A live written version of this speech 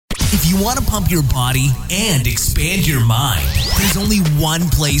If you want to pump your body and expand your mind, there's only one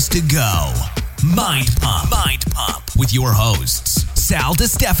place to go. Mind Pump. Mind Pump with your hosts, Sal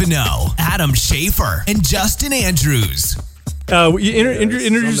DiStefano, Adam Schaefer, and Justin Andrews.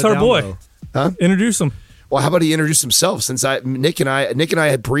 Introduce our boy. Huh? Introduce him. Well, how about he introduce himself? Since Nick and I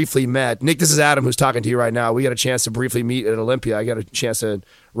had briefly met. Nick, this is Adam who's talking to you right now. We got a chance to briefly meet at Olympia. I got a chance to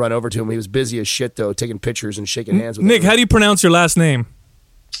run over to him. He was busy as shit, though, taking pictures and shaking hands with Nick, everyone. how do you pronounce your last name?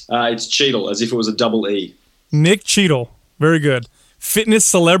 It's Cheadle, as if it was a double E. Nick Cheadle. Very good. Fitness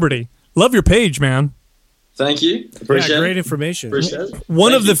celebrity. Love your page, man. Thank you. Appreciate great it. information. Appreciate it.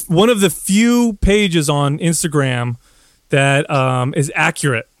 One of the few pages on Instagram that is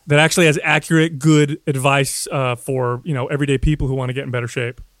accurate. That actually has accurate, good advice for everyday people who want to get in better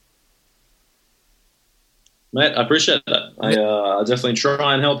shape. Mate, I appreciate that. I definitely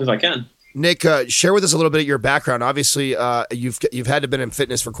try and help if I can. Nick, share with us a little bit of your background. Obviously, you've had to been in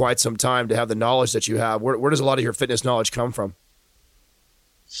fitness for quite some time to have the knowledge that you have. Where does a lot of your fitness knowledge come from?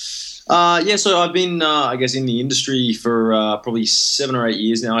 So I've been, in the industry for probably 7 or 8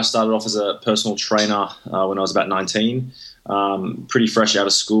 years now. I started off as a personal trainer when I was about 19, pretty fresh out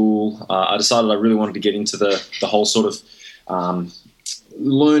of school. I decided I really wanted to get into the whole sort of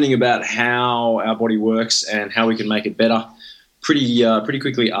learning about how our body works and how we can make it better pretty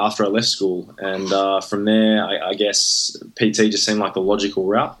quickly after I left school. And from there, I guess PT just seemed like the logical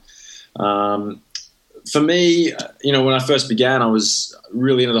route. For me, when I first began, I was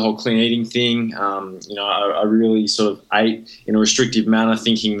really into the whole clean eating thing. I really sort of ate in a restrictive manner,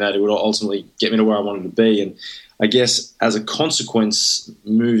 thinking that it would ultimately get me to where I wanted to be. And I guess as a consequence,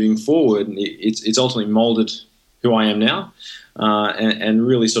 moving forward, it's ultimately molded who I am now, and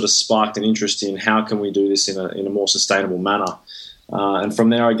really sort of sparked an interest in how can we do this in a more sustainable manner. And from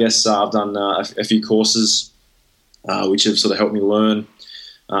there, I guess I've done a few courses which have sort of helped me learn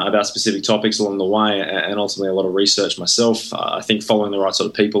about specific topics along the way, and ultimately a lot of research myself. I think following the right sort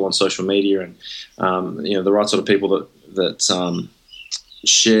of people on social media and the right sort of people that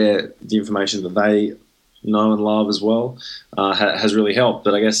share the information that they know and love as well has really helped.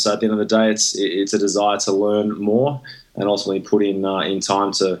 But I guess at the end of the day, it's a desire to learn more and ultimately put in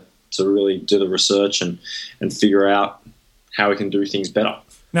time to really do the research and figure out how we can do things better.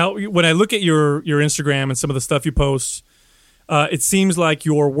 Now, when I look at your Instagram and some of the stuff you post, it seems like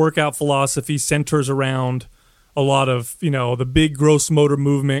your workout philosophy centers around a lot of, the big gross motor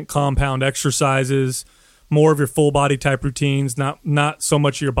movement, compound exercises, more of your full body type routines, not so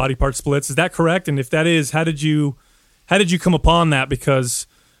much of your body part splits. Is that correct? And if that is, how did you come upon that? Because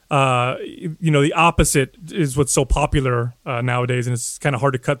the opposite is what's so popular nowadays, and it's kind of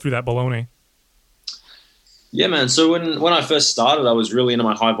hard to cut through that baloney. Yeah, man. So when I first started, I was really into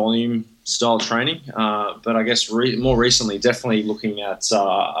my high volume style training. But I guess more recently, definitely looking at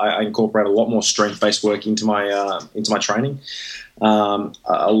I incorporate a lot more strength based work into my training.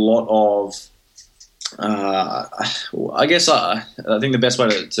 A lot of I think the best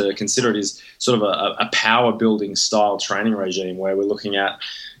way to consider it is sort of a power building style training regime where we're looking at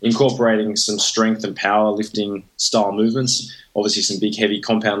incorporating some strength and power lifting style movements, obviously some big heavy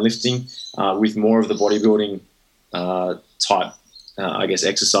compound lifting with more of the bodybuilding type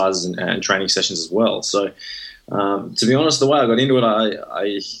exercises and training sessions as well. So to be honest, the way I got into it,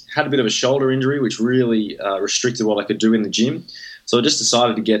 I had a bit of a shoulder injury which really restricted what I could do in the gym. So I just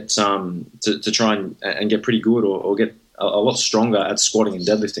decided to get to try and get pretty good or get a lot stronger at squatting and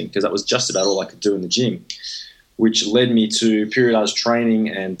deadlifting, because that was just about all I could do in the gym, which led me to periodized training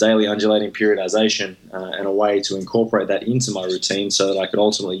and daily undulating periodization and a way to incorporate that into my routine so that I could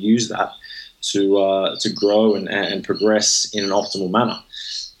ultimately use that to grow and progress in an optimal manner.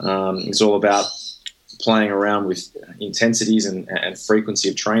 It's all about playing around with intensities and frequency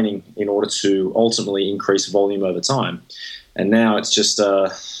of training in order to ultimately increase volume over time. And now it's just, you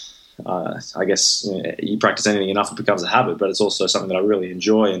practice anything enough, it becomes a habit, but it's also something that I really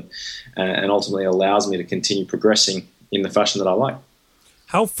enjoy and ultimately allows me to continue progressing in the fashion that I like.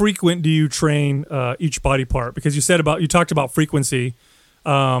 How frequent do you train each body part? Because you talked about frequency.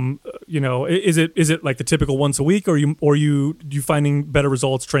 Is it like the typical once a week, or you finding better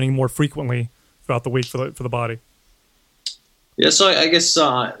results training more frequently throughout the week for the body? Yeah, so I guess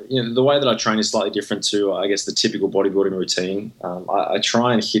the way that I train is slightly different to the typical bodybuilding routine. I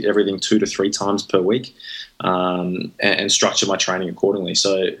try and hit everything 2 to 3 times per week, and structure my training accordingly.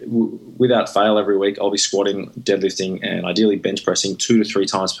 So without fail, every week I'll be squatting, deadlifting, and ideally bench pressing 2 to 3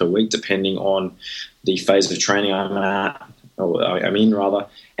 times per week, depending on the phase of training I'm in,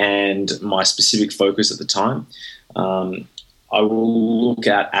 and my specific focus at the time. I will look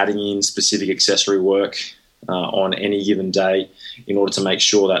at adding in specific accessory work on any given day in order to make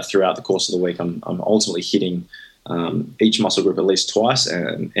sure that throughout the course of the week I'm ultimately hitting each muscle group at least twice,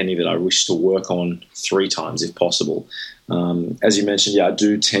 and any that I wish to work on 3 times if possible. As you mentioned, I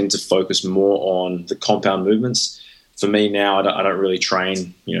do tend to focus more on the compound movements. For me now, I don't really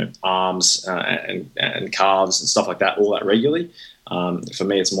train, arms and calves and stuff like that all that regularly. For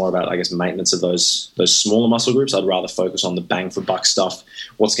me, it's more about, I guess, maintenance of those smaller muscle groups. I'd rather focus on the bang for buck stuff,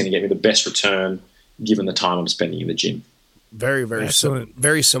 what's going to get me the best return given the time I'm spending in the gym. Very, very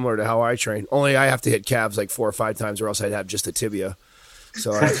very similar to how I train. Only I have to hit calves like 4 or 5 times, or else I'd have just a tibia.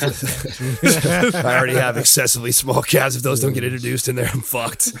 So I already have excessively small calves. If those don't get introduced in there, I'm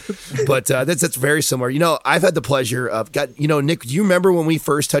fucked. But that's very similar. I've had the pleasure of Nick. Do you remember when we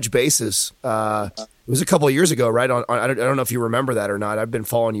first touched bases? It was a couple of years ago, right? I don't know if you remember that or not. I've been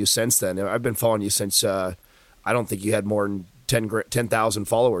following you since then. I've been following you since I don't think you had more than 10,000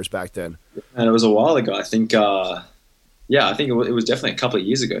 followers back then. And it was a while ago. I think. I think it was definitely a couple of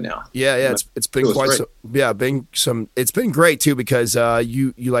years ago now. Yeah, it's been quite some. It's been great too, because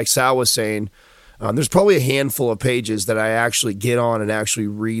you like Sal was saying, there's probably a handful of pages that I actually get on and actually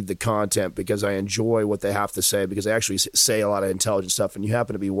read the content because I enjoy what they have to say, because they actually say a lot of intelligent stuff, and you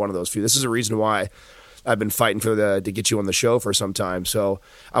happen to be one of those few. This is a reason why I've been fighting to get you on the show for some time. So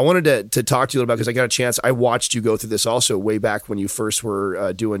I wanted to talk to you a little about, because I got a chance. I watched you go through this also way back when you first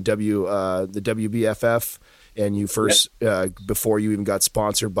were doing the WBFF. And you first, before you even got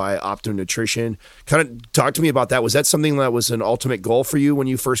sponsored by Optimum Nutrition. Kind of talk to me about that. Was that something that was an ultimate goal for you when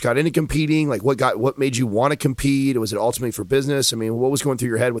you first got into competing? Like what made you want to compete? Was it ultimately for business? I mean, what was going through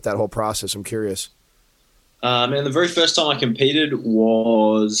your head with that whole process? I'm curious. And the very first time I competed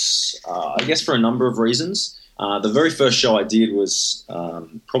was, I guess, for a number of reasons. The very first show I did was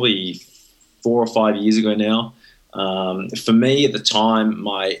probably 4 or 5 years ago now. For me at the time,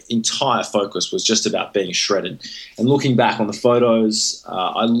 my entire focus was just about being shredded. And looking back on the photos,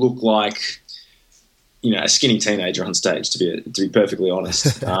 I look like, a skinny teenager on stage, to be perfectly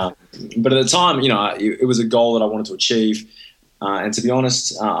honest. But at the time, it was a goal that I wanted to achieve. And to be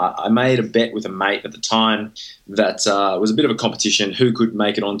honest, I made a bet with a mate at the time that was a bit of a competition who could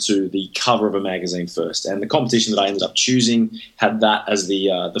make it onto the cover of a magazine first. And the competition that I ended up choosing had that as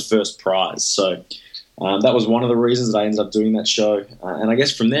the first prize. So that was one of the reasons that I ended up doing that show. And I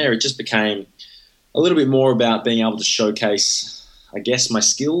guess from there, it just became a little bit more about being able to showcase, I guess, my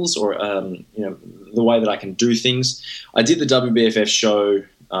skills or, the way that I can do things. I did the WBFF show,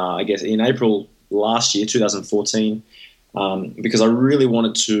 I guess, in April last year, 2014, because I really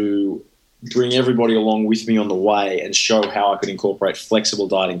wanted to bring everybody along with me on the way and show how I could incorporate flexible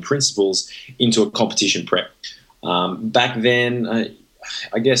dieting principles into a competition prep. Back then,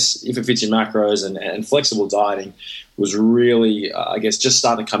 I guess if it fits your macros and flexible dieting was really, I guess, just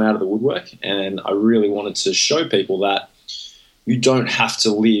starting to come out of the woodwork. And I really wanted to show people that you don't have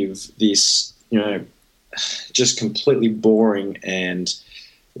to live this, just completely boring and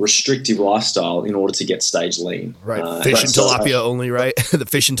restrictive lifestyle in order to get stage lean. Right. Fish and tilapia only, right? The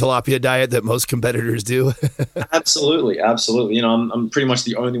fish and tilapia diet that most competitors do. Absolutely. I'm pretty much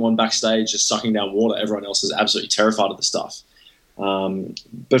the only one backstage just sucking down water. Everyone else is absolutely terrified of the stuff.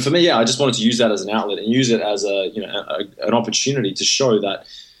 But for me, I just wanted to use that as an outlet and use it as an opportunity to show that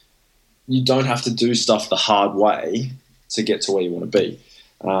you don't have to do stuff the hard way to get to where you want to be.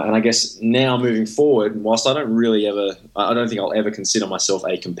 And I guess now moving forward, whilst I don't think I'll ever consider myself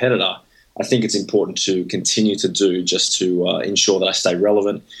a competitor, I think it's important to continue to do just to ensure that I stay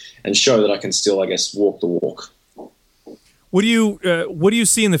relevant and show that I can still, I guess, walk the walk. What do you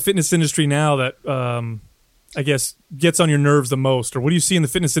see in the fitness industry now that I guess gets on your nerves the most, or what do you see in the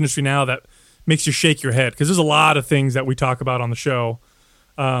fitness industry now that makes you shake your head? Because there's a lot of things that we talk about on the show,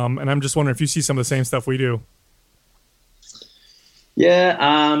 and I'm just wondering if you see some of the same stuff we do. Yeah,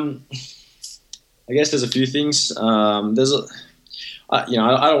 I guess there's a few things. I don't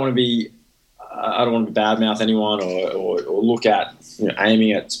want to be badmouth anyone or look at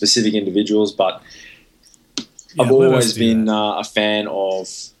aiming at specific individuals, but I've always been a fan of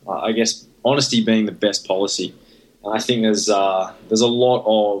I guess honesty being the best policy. And I think there's a lot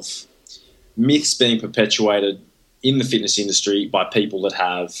of myths being perpetuated in the fitness industry by people that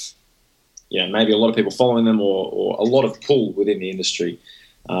have, maybe a lot of people following them or a lot of pull within the industry,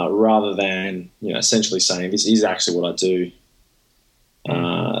 rather than, essentially saying this is actually what I do,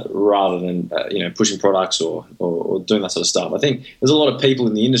 rather than, pushing products or doing that sort of stuff. I think there's a lot of people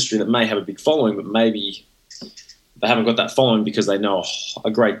in the industry that may have a big following, but maybe they haven't got that following because they know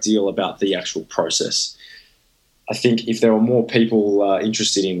a great deal about the actual process. I think if there were more people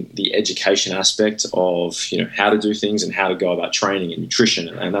interested in the education aspect of, how to do things and how to go about training and nutrition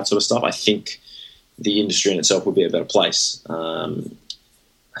and that sort of stuff, I think, the industry in itself would be a better place.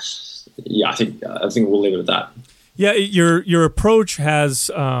 Yeah, I think we'll leave it at that. Yeah, your approach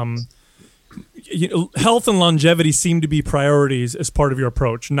has health and longevity seem to be priorities as part of your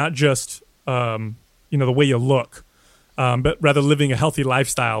approach, not just the way you look, but rather living a healthy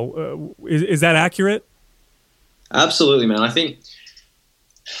lifestyle. Is that accurate? Absolutely, man. I think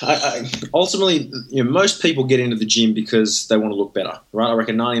ultimately, most people get into the gym because they want to look better, right? I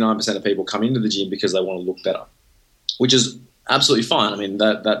reckon 99% of people come into the gym because they want to look better, which is absolutely fine. I mean,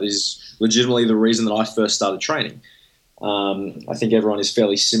 that is legitimately the reason that I first started training. I think everyone is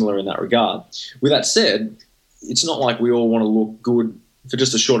fairly similar in that regard. With that said, it's not like we all want to look good for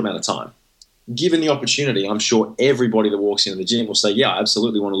just a short amount of time. Given the opportunity, I'm sure everybody that walks into the gym will say, yeah, I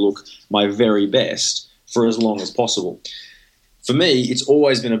absolutely want to look my very best for as long as possible. For me, it's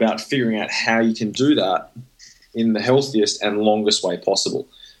always been about figuring out how you can do that in the healthiest and longest way possible.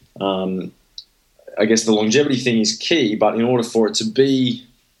 I guess the longevity thing is key, but in order for it to be,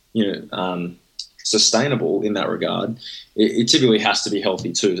 sustainable in that regard, it typically has to be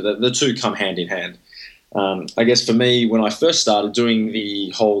healthy too. The two come hand in hand. I guess for me, when I first started doing the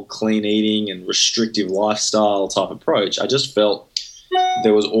whole clean eating and restrictive lifestyle type approach, I just felt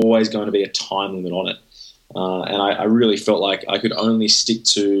there was always going to be a time limit on it. And I really felt like I could only stick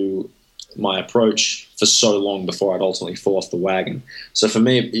to my approach for so long before I'd ultimately fall off the wagon. So for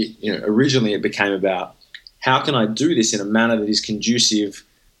me, originally it became about how can I do this in a manner that is conducive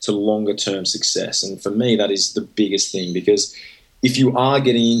to longer term success. And for me, that is the biggest thing, because if you are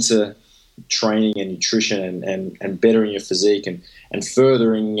getting into training and nutrition and bettering your physique and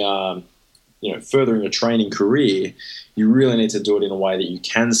furthering your training career, you really need to do it in a way that you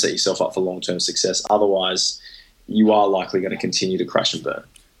can set yourself up for long-term success. Otherwise, you are likely going to continue to crash and burn.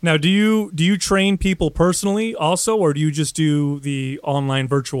 Now, do you train people personally also, or do you just do the online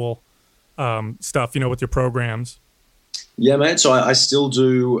virtual stuff, with your programs? Yeah, mate. So I still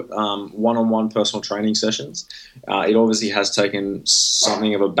do one-on-one personal training sessions. It obviously has taken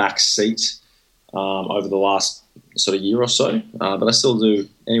something of a back seat over the last sort of year or so, but I still do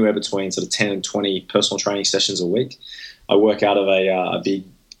anywhere between sort of 10 and 20 personal training sessions a week. I work out of a big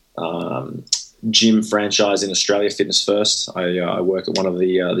gym franchise in Australia, Fitness First. I work at one of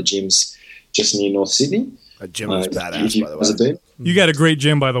the gyms just near North Sydney. That gym looks badass, by the way. You got a great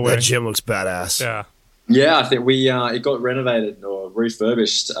gym, by the way. That gym looks badass. Yeah. Yeah, I think it got renovated or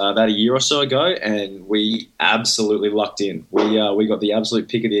refurbished about a year or so ago, and we absolutely lucked in. We got the absolute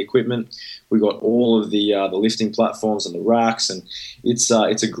pick of the equipment. We got all of the lifting platforms and the racks, and it's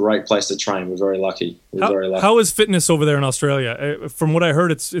a great place to train. We're very lucky. How is fitness over there in Australia? From what I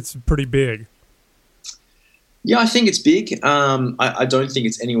heard, it's pretty big. Yeah, I think it's big. I don't think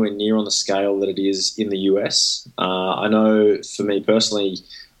it's anywhere near on the scale that it is in the US. I know for me personally,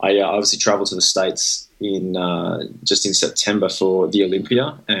 I obviously traveled to the States in September for the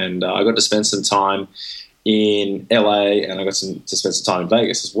Olympia, and I got to spend some time in LA, and I got to spend some time in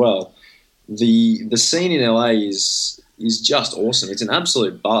Vegas as well. The scene in LA is just awesome. It's an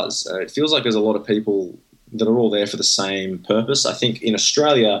absolute buzz. It feels like there's a lot of people that are all there for the same purpose. I think in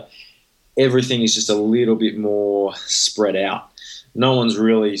Australia, everything is just a little bit more spread out. No one's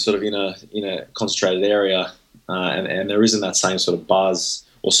really sort of in a concentrated area, and there isn't that same sort of buzz,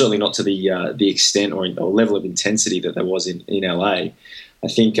 or certainly not to the extent or level of intensity that there was in LA. I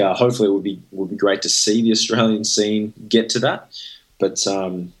think hopefully it would be great to see the Australian scene get to that, but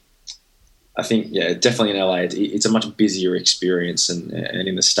I think definitely in LA it's a much busier experience, and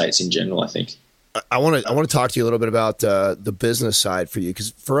in the States in general, I think. I want to talk to you a little bit about the business side for you,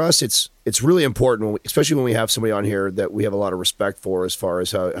 because for us it's really important, especially when we have somebody on here that we have a lot of respect for as far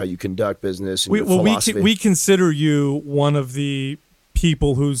as how you conduct business and your philosophy. We consider you one of the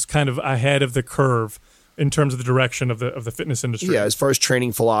people who's kind of ahead of the curve in terms of the direction of the fitness industry. Yeah, as far as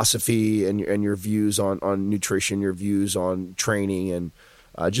training philosophy and your views on nutrition, your views on training, and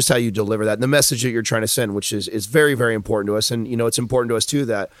just how you deliver that, and the message that you're trying to send, which is very, very important to us. And it's important to us too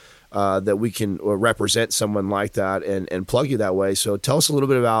that we can represent someone like that and plug you that way. So tell us a little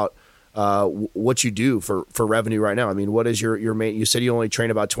bit about what you do for revenue right now. I mean, what is your main? You said you only train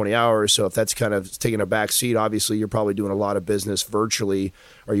about 20 hours, so if that's kind of taking a back seat, obviously you're probably doing a lot of business virtually.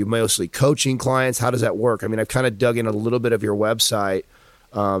 Are you mostly coaching clients? How does that work? I mean, I've kind of dug in a little bit of your website.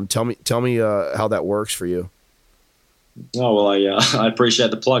 Tell me how that works for you. Oh, well, I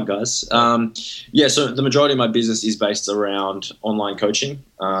appreciate the plug, guys. So the majority of my business is based around online coaching.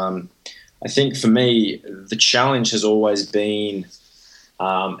 I think for me, the challenge has always been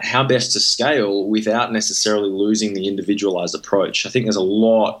how best to scale without necessarily losing the individualized approach. I think there's a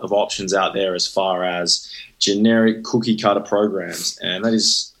lot of options out there as far as generic cookie cutter programs, and that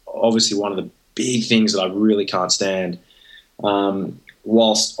is obviously one of the big things that I really can't stand.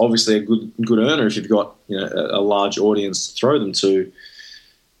 Whilst obviously a good earner if you've got a large audience to throw them to,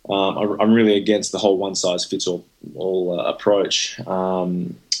 I'm really against the whole one size fits all approach.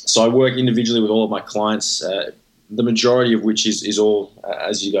 So I work individually with all of my clients, the majority of which is all,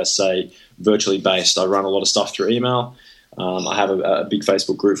 as you guys say, virtually based. I run a lot of stuff through email. I have a big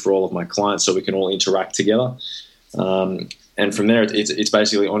Facebook group for all of my clients so we can all interact together. And from there, it's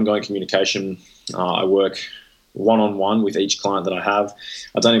basically ongoing communication. I work one-on-one with each client that I have.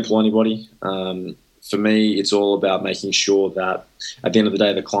 I don't employ anybody. For me, it's all about making sure that at the end of the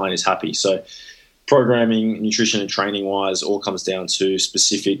day, the client is happy. So programming, nutrition and training wise all comes down to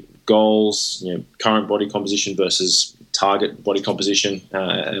specific goals, current body composition versus target body composition,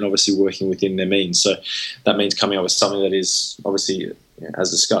 and obviously working within their means. So that means coming up with something that is obviously,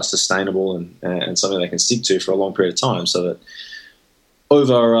 as discussed, sustainable and something they can stick to for a long period of time, so that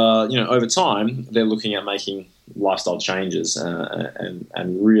over time they're looking at making lifestyle changes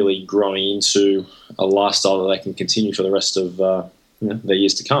and really growing into a lifestyle that they can continue for the rest of their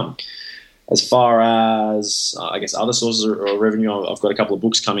years to come. As far as, I guess, other sources of revenue, I've got a couple of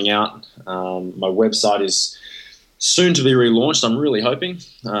books coming out. My website is soon to be relaunched, I'm really hoping.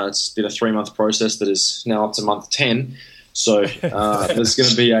 It's been a 3-month process that is now up to month 10. So there's going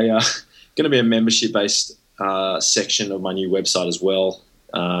to be a membership-based section of my new website as well,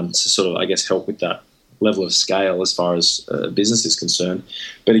 to sort of, I guess, help with that level of scale as far as business is concerned.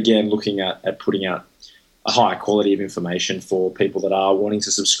 But again, looking at putting out a higher quality of information for people that are wanting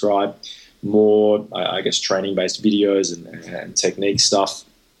to subscribe, more, I guess, training-based videos and technique stuff,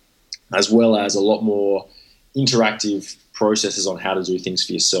 as well as a lot more interactive processes on how to do things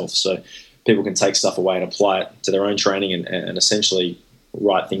for yourself. So people can take stuff away and apply it to their own training and essentially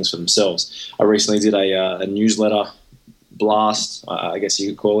write things for themselves. I recently did a newsletter blast, I guess you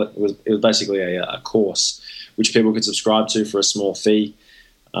could call it. It was basically a course which people could subscribe to for a small fee,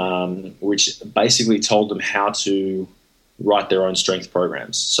 which basically told them how to write their own strength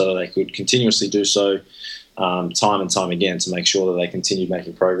programs so that they could continuously do so time and time again to make sure that they continued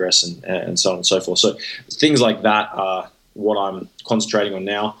making progress and so on and so forth. So things like that are what I'm concentrating on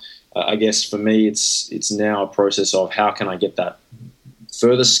now. I guess for me, it's now a process of how can I get that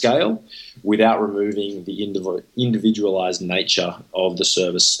further scale without removing the individualized nature of the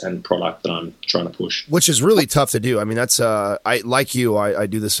service and product that I'm trying to push. Which is really tough to do. I mean, that's I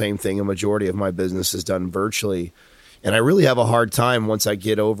do the same thing. A majority of my business is done virtually. And I really have a hard time once I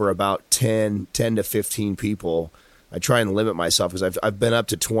get over about 10 to 15 people. I try and limit myself because I've been up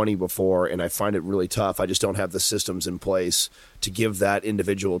to 20 before, and I find it really tough. I just don't have the systems in place to give that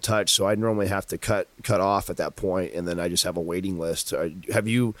individual touch. So I normally have to cut off at that point, and then I just have a waiting list. Have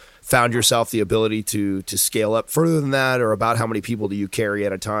you found yourself the ability to scale up further than that, or about how many people do you carry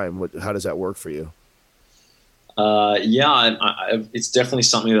at a time? How does that work for you? It's definitely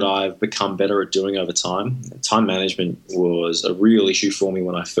something that I've become better at doing over time. Time management was a real issue for me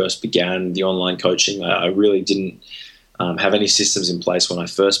when I first began the online coaching. I really didn't have any systems in place when I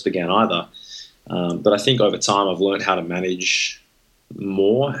first began either. But I think over time I've learned how to manage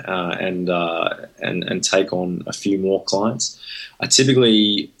more and take on a few more clients. I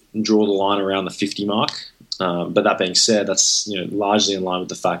typically draw the line around the 50 mark. But that being said, that's largely in line with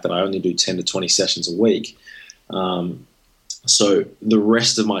the fact that I only do 10 to 20 sessions a week. So the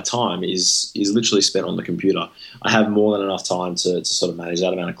rest of my time is literally spent on the computer. I have more than enough time to sort of manage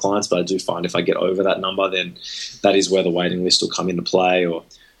that amount of clients, but I do find if I get over that number, then that is where the waiting list will come into play, or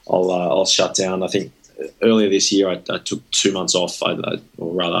I'll shut down. I think earlier this year I took 2 months off, I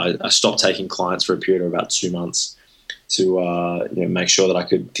stopped taking clients for a period of about 2 months to make sure that I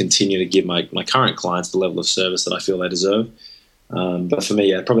could continue to give my current clients the level of service that I feel they deserve. But for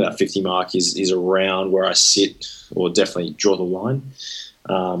me, probably that 50 mark is around where I sit, or definitely draw the line.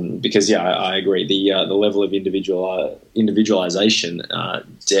 Because I agree. The level of individualization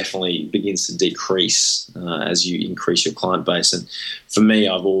definitely begins to decrease as you increase your client base. And for me,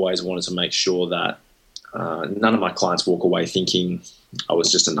 I've always wanted to make sure that none of my clients walk away thinking I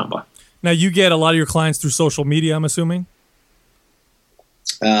was just a number. Now, you get a lot of your clients through social media, I'm assuming?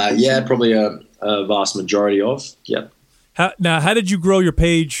 Probably a vast majority of. Yep. How did you grow your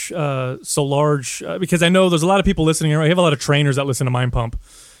page so large? Because I know there's a lot of people listening. I have a lot of trainers that listen to Mind Pump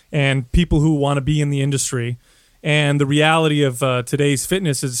and people who want to be in the industry. And the reality of today's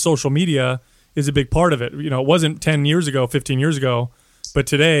fitness is social media is a big part of it. It wasn't 10 years ago, 15 years ago, but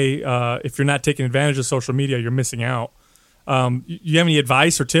today, if you're not taking advantage of social media, you're missing out. You have any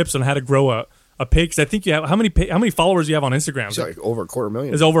advice or tips on how to grow a page? Because I think you have how many followers do you have on Instagram? It's like over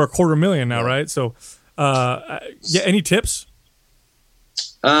 250,000. It's over 250,000 now, right? So. Any tips?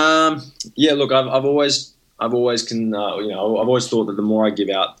 Yeah, look, I've always I've always thought that the more I give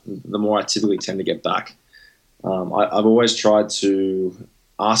out, the more I typically tend to get back. I've always tried to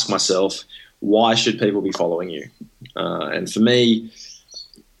ask myself, why should people be following you? And for me,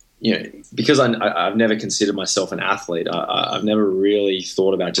 because I've never considered myself an athlete, I've never really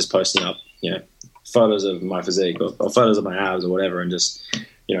thought about just posting up, photos of my physique or photos of my abs or whatever, and just,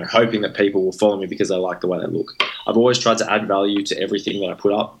 hoping that people will follow me because they like the way they look. I've always tried to add value to everything that I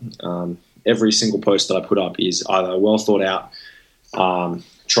put up. Every single post that I put up is either well thought out,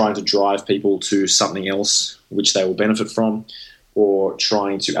 trying to drive people to something else which they will benefit from, or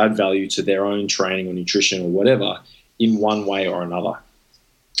trying to add value to their own training or nutrition or whatever in one way or another.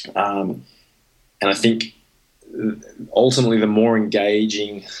 And I think ultimately the more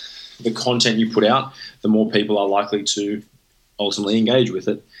engaging the content you put out, the more people are likely to ultimately engage with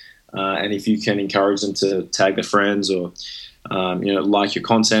it. And if you can encourage them to tag their friends or, like your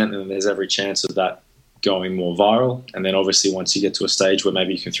content, then there's every chance of that going more viral. And then obviously once you get to a stage where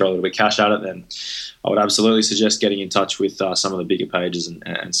maybe you can throw a little bit of cash at it, then I would absolutely suggest getting in touch with some of the bigger pages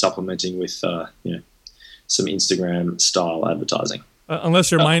and supplementing with, some Instagram style advertising. Unless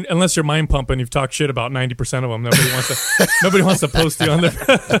you're mind pumping, you've talked shit about 90% of them. Nobody wants to post you on there.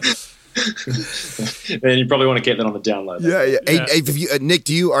 Then you probably want to keep that on the download. Yeah. Hey, Nick,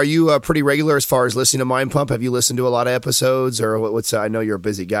 are you pretty regular as far as listening to Mind Pump? Have you listened to a lot of episodes, or what's? I know you're a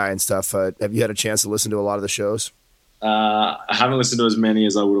busy guy and stuff. Have you had a chance to listen to a lot of the shows? I haven't listened to as many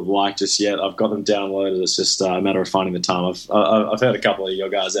as I would have liked just yet. I've got them downloaded. It's just a matter of finding the time. I've heard a couple of your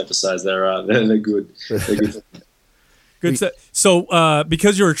guys' episodes. They're good. They're good. Good. So,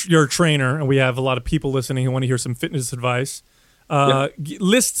 because you're a trainer, and we have a lot of people listening who want to hear some fitness advice,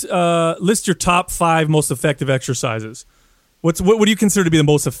 list your top 5 most effective exercises. What do you consider to be the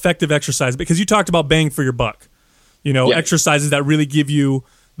most effective exercise? Because you talked about bang for your buck, exercises that really give you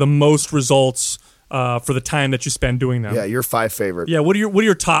the most results for the time that you spend doing them. Yeah, your 5 favorite. Yeah, what are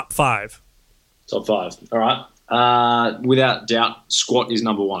your top 5? Top 5. All right. Without doubt, squat is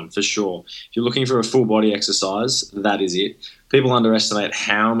number 1 for sure. If you're looking for a full body exercise, that is it. People underestimate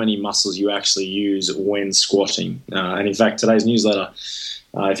how many muscles you actually use when squatting. And in fact, today's newsletter,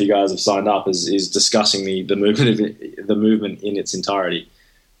 if you guys have signed up, is discussing the movement in its entirety.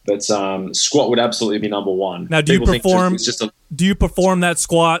 But squat would absolutely be number 1. Now, do you perform that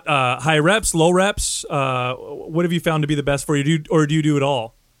squat high reps, low reps? What have you found to be the best for you, or do you do it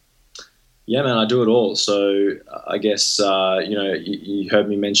all? Yeah, man, I do it all. So I guess, you heard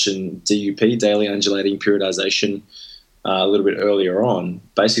me mention DUP, daily undulating periodization, a little bit earlier on.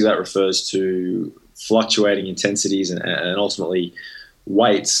 Basically, that refers to fluctuating intensities and ultimately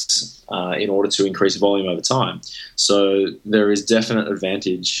weights in order to increase volume over time. So there is a definite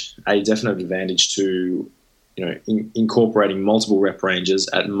advantage to incorporating multiple rep ranges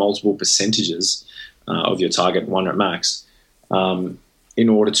at multiple percentages of your target 1 rep max. In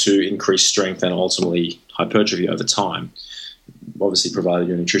order to increase strength and ultimately hypertrophy over time, obviously provided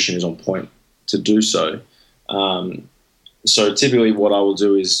your nutrition is on point to do so. So typically what I will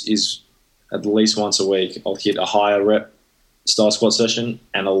do is at least once a week, I'll hit a higher rep style squat session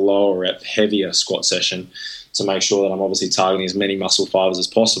and a lower rep heavier squat session to make sure that I'm obviously targeting as many muscle fibers as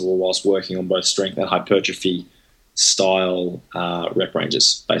possible whilst working on both strength and hypertrophy style rep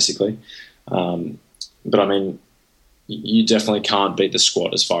ranges, basically. But I mean, you definitely can't beat the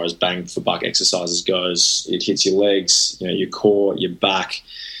squat as far as bang for buck exercises goes. It hits your legs, your core, your back.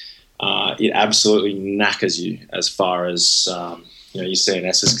 It absolutely knackers you as far as your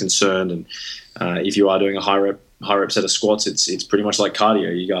CNS is concerned. And if you are doing a high rep set of squats, it's pretty much like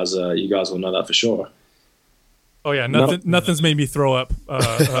cardio. You guys will know that for sure. Oh yeah, nothing's made me throw up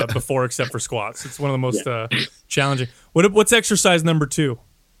before except for squats. It's one of the most challenging. What's exercise number 2?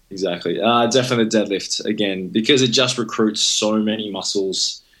 Exactly. Definitely the deadlift, again, because it just recruits so many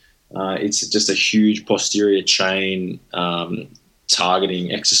muscles. It's just a huge posterior chain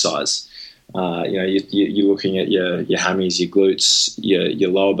targeting exercise. You're looking at your hammies, your glutes, your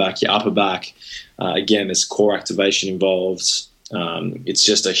lower back, your upper back. Again, there's core activation involved. It's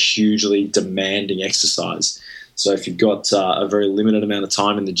just a hugely demanding exercise. So if you've got a very limited amount of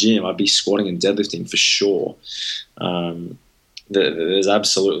time in the gym, I'd be squatting and deadlifting for sure. There's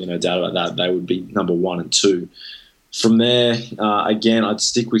absolutely no doubt about that. They would be number 1 and 2. From there, again, I'd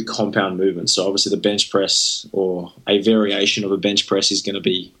stick with compound movements. So obviously the bench press or a variation of a bench press is going to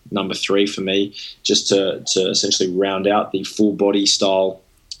be number 3 for me, just to essentially round out the full body style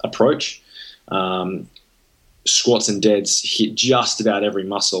approach. Squats and deads hit just about every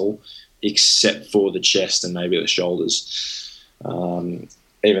muscle except for the chest and maybe the shoulders.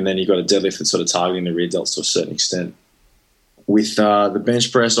 Even then, you've got a deadlift that's sort of targeting the rear delts to a certain extent. With the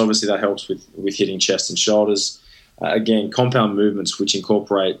bench press, obviously that helps with hitting chest and shoulders. Again, compound movements which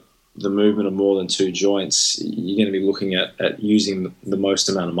incorporate the movement of more than two joints, you're going to be looking at using the most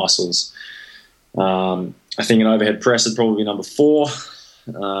amount of muscles. I think an overhead press would probably be number 4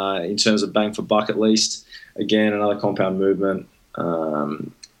 in terms of bang for buck at least. Again, another compound movement,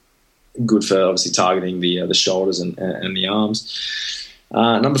 good for obviously targeting the shoulders and the arms.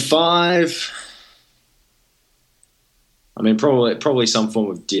 Number 5, I mean probably some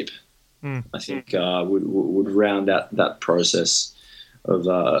form of dip. I think would round out that process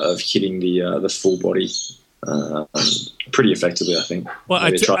of hitting the full body pretty effectively, I think. Well,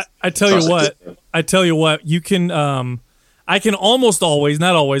 I tell you what, you can I can almost always,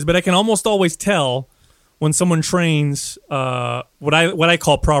 not always, but I can almost always tell when someone trains what I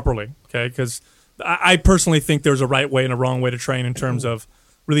call properly, okay? Because I personally think there's a right way and a wrong way to train in terms of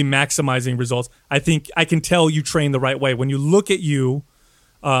really maximizing results. I think I can tell you train the right way. When you look at you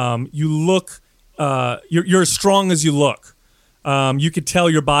look you're as strong as you look. You could tell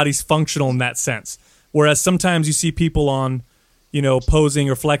your body's functional in that sense. Whereas sometimes you see people on, posing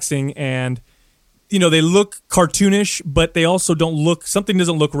or flexing and, they look cartoonish, but they also something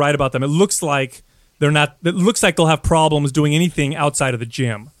doesn't look right about them. It looks like it looks like they'll have problems doing anything outside of the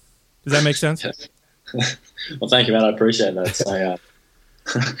gym. Does that make sense? Well, thank you, man. I appreciate that. So,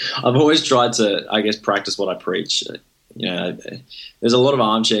 I've always tried to, I guess, practice what I preach. There's a lot of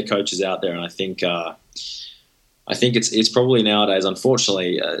armchair coaches out there, and I think it's probably nowadays,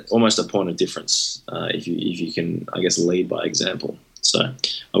 unfortunately, almost a point of difference if you can, I guess, lead by example. So I've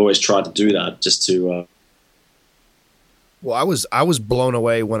always tried to do that just to. Well, I was blown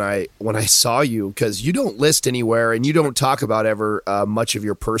away when I saw you, because you don't list anywhere and you don't talk about ever much of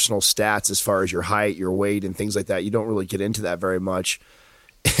your personal stats as far as your height, your weight, and things like that. You don't really get into that very much.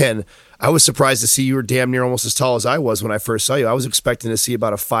 And I was surprised to see you were damn near almost as tall as I was when I first saw you. I was expecting to see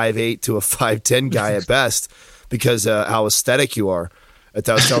about a 5'8" to a 5'10" guy at best, because how aesthetic you are.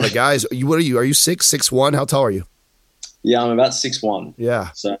 I was telling the guys, what are you? Are you 6'1"? How tall are you? Yeah, I'm about 6'1".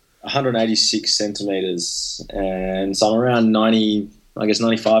 Yeah. So 186 centimeters, and so I'm around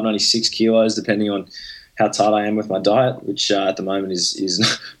 95, 96 kilos, depending on how tight I am with my diet, which at the moment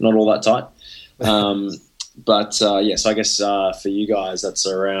is not all that tight. But so I guess for you guys, that's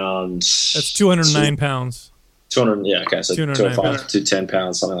 209 pounds. 200, yeah, okay, so 205 to 10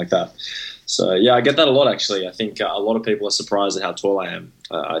 pounds, something like that. So yeah, I get that a lot actually. I think a lot of people are surprised at how tall I am.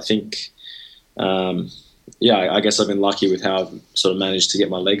 I think, I guess I've been lucky with how I've sort of managed to get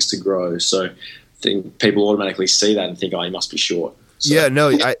my legs to grow. So I think people automatically see that and think, oh, you must be short. So. Yeah, no,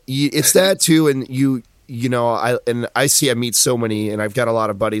 it's that too, and I meet so many, and I've got a lot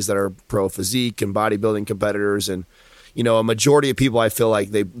of buddies that are pro physique and bodybuilding competitors, and a majority of people, I feel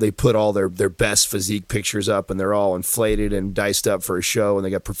like they put all their best physique pictures up, and they're all inflated and diced up for a show, and they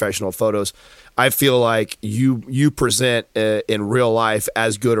got professional photos. I feel like you present in real life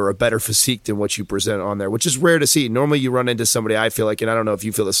as good or a better physique than what you present on there, which is rare to see. Normally you run into somebody, I feel like, and I don't know if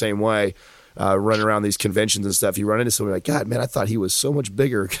you feel the same way, running around these conventions and stuff, you run into somebody like, God, man, I thought he was so much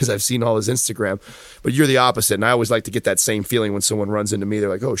bigger because I've seen all his Instagram. But you're the opposite, and I always like to get that same feeling when someone runs into me. They're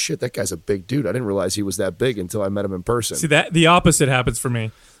like, oh, shit, that guy's a big dude. I didn't realize he was that big until I met him in person. See, that the opposite happens for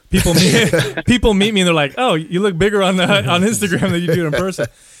me. People meet me and they're like, oh, you look bigger on Instagram than you do in person.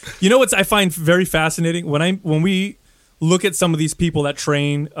 You know what I find very fascinating? When we look at some of these people that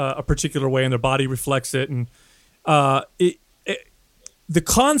train a particular way and their body reflects it, and the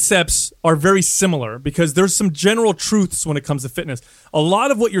concepts are very similar because there's some general truths when it comes to fitness. A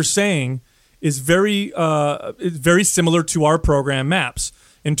lot of what you're saying is very similar to our program MAPS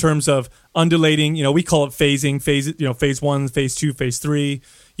in terms of undulating. We call it phasing, phase 1, phase 2, phase 3.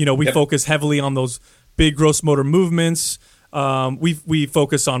 We focus heavily on those big gross motor movements. We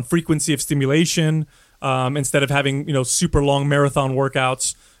focus on frequency of stimulation instead of having super long marathon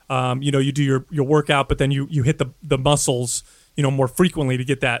workouts. You do your workout, but then you hit the muscles more frequently to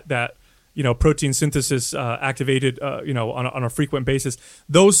get that protein synthesis activated on a frequent basis.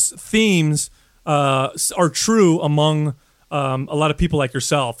 Those themes are true among a lot of people like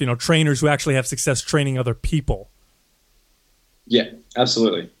yourself, trainers who actually have success training other people. Yeah,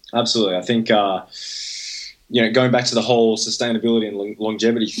 absolutely. I think going back to the whole sustainability and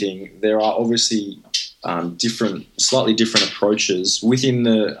longevity thing, there are obviously slightly different approaches within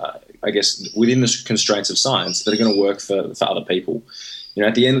the constraints of science that are going to work for other people.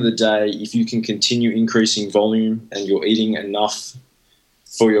 At the end of the day, if you can continue increasing volume and you're eating enough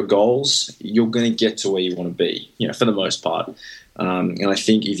for your goals, you're going to get to where you want to be, for the most part. And I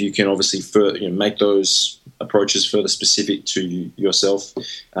think if you can obviously make those approaches further specific to yourself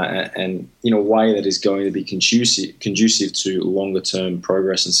and in a way that is going to be conducive to longer term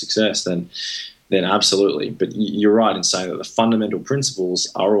progress and success, then absolutely. But you're right in saying that the fundamental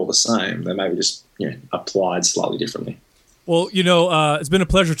principles are all the same. They may be just applied slightly differently. Well, it's been a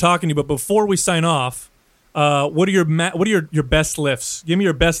pleasure talking to you. But before we sign off, what are your best lifts? Give me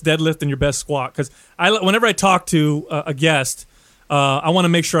your best deadlift and your best squat. Because whenever I talk to a guest, I want to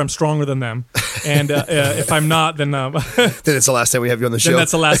make sure I'm stronger than them. And if I'm not, then then it's the last time we have you on the show. Then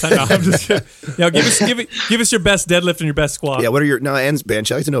that's the last time. No, I'm just kidding. Give us your best deadlift and your best squat. Yeah. What are your and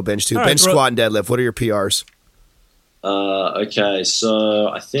bench? I like to know bench too. All bench, squat, and deadlift. What are your PRs? Okay, so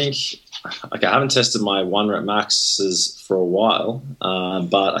I think I haven't tested my 1 rep maxes for a while,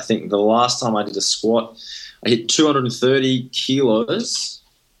 but I think the last time I did a squat, I hit 230 kilos.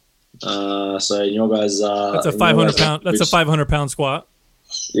 So your guys, that's a 500 pound. That's a 500 pound squat.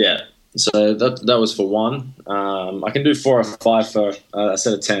 Yeah. So that was for one. I can do 4 or 5 for a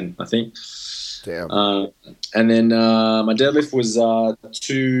set of 10, I think. Damn. And then my deadlift was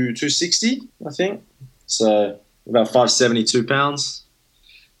 260, I think. So about 572 pounds.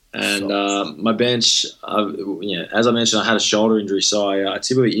 And my bench, as I mentioned, I had a shoulder injury, so I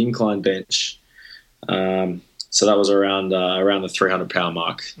typically incline bench. So that was around the 300 pound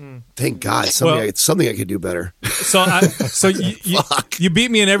mark. Thank God, something I could do better. So you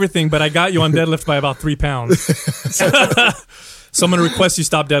beat me in everything, but I got you on deadlift by about 3 pounds. So I'm going to request you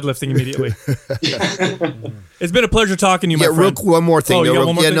stop deadlifting immediately. It's been a pleasure talking to you, my friend. One more thing. I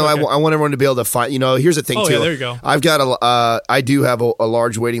want everyone to be able to find. Here's the thing too. Yeah, there you go. I've got I do have a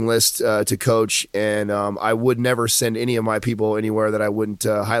large waiting list to coach, and I would never send any of my people anywhere that I wouldn't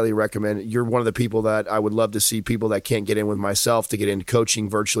highly recommend. You're one of the people that I would love to see people that can't get in with myself to get into coaching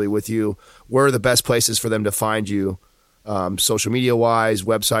virtually with you. Where are the best places for them to find you, social media wise,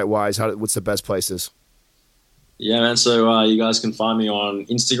 website wise? What's the best places? Yeah, man. So you guys can find me on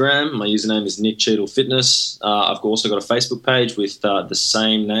Instagram. My username is Nick Cheadle Fitness. I've also got a Facebook page with the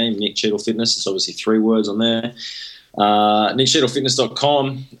same name, Nick Cheadle Fitness. It's obviously 3 words on there.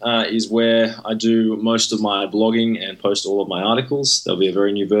 NickCheadleFitness.com is where I do most of my blogging and post all of my articles. There'll be a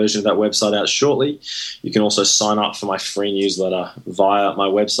very new version of that website out shortly. You can also sign up for my free newsletter via my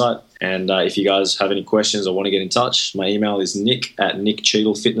website. And if you guys have any questions or want to get in touch, my email is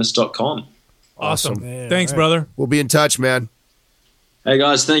nick@nickcheadlefitness.com. Awesome. Thanks, brother. We'll be in touch, man. Hey,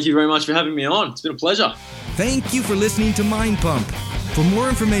 guys, thank you very much for having me on. It's been a pleasure. Thank you for listening to Mind Pump. For more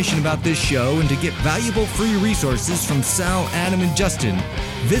information about this show and to get valuable free resources from Sal, Adam, and Justin,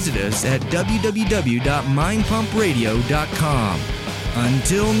 visit us at www.mindpumpradio.com.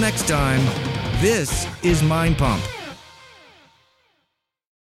 Until next time, this is Mind Pump.